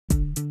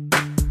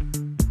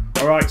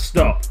Alright,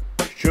 stop.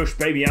 Shush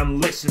baby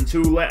and listen,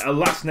 2 letter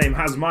last name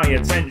has my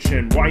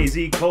attention. Why is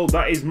he called?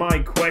 That is my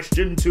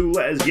question. 2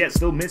 letters yet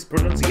still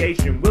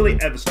mispronunciation. Will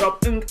it ever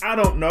stop? I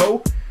don't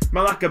know.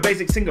 My lack of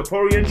basic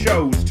Singaporean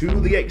shows to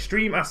the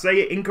extreme, I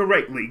say it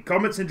incorrectly.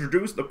 Comments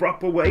introduced the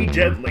proper way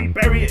gently.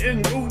 Bury it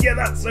in, ooh yeah,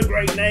 that's a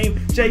great name.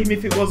 Shame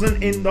if it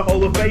wasn't in the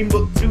Hall of Fame,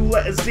 but 2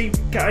 letters seem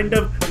kind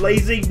of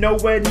lazy.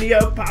 Nowhere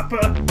near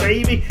Papa,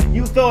 baby.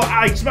 You thought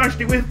I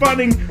smashed it with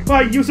fanning.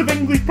 My use of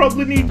English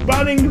probably needs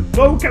banning.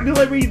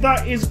 Vocabulary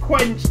that is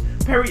quenched.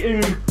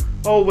 Bury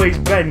always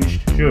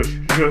benched. Shush,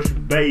 shush,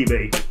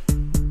 baby.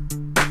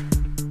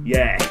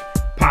 Yeah,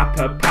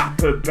 Papa,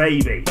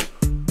 baby.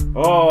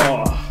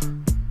 Oh,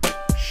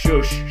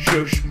 shush,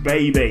 shush,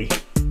 baby.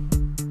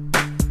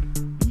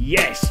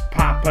 Yes,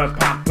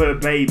 Papa,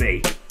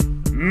 baby.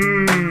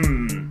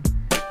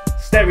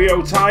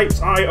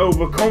 Stereotypes I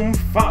overcome.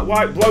 Fat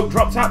white bloke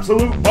drops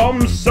absolute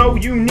bombs. So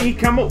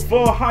unique, I'm up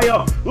for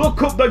hire.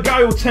 Look up the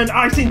guy who turned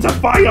ice into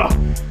fire.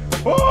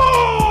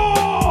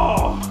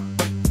 Oh!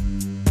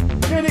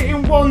 Did it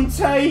in 1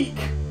 take.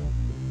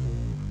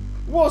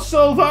 What's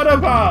all that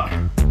about?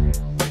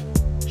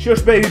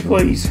 Shush, baby,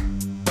 please.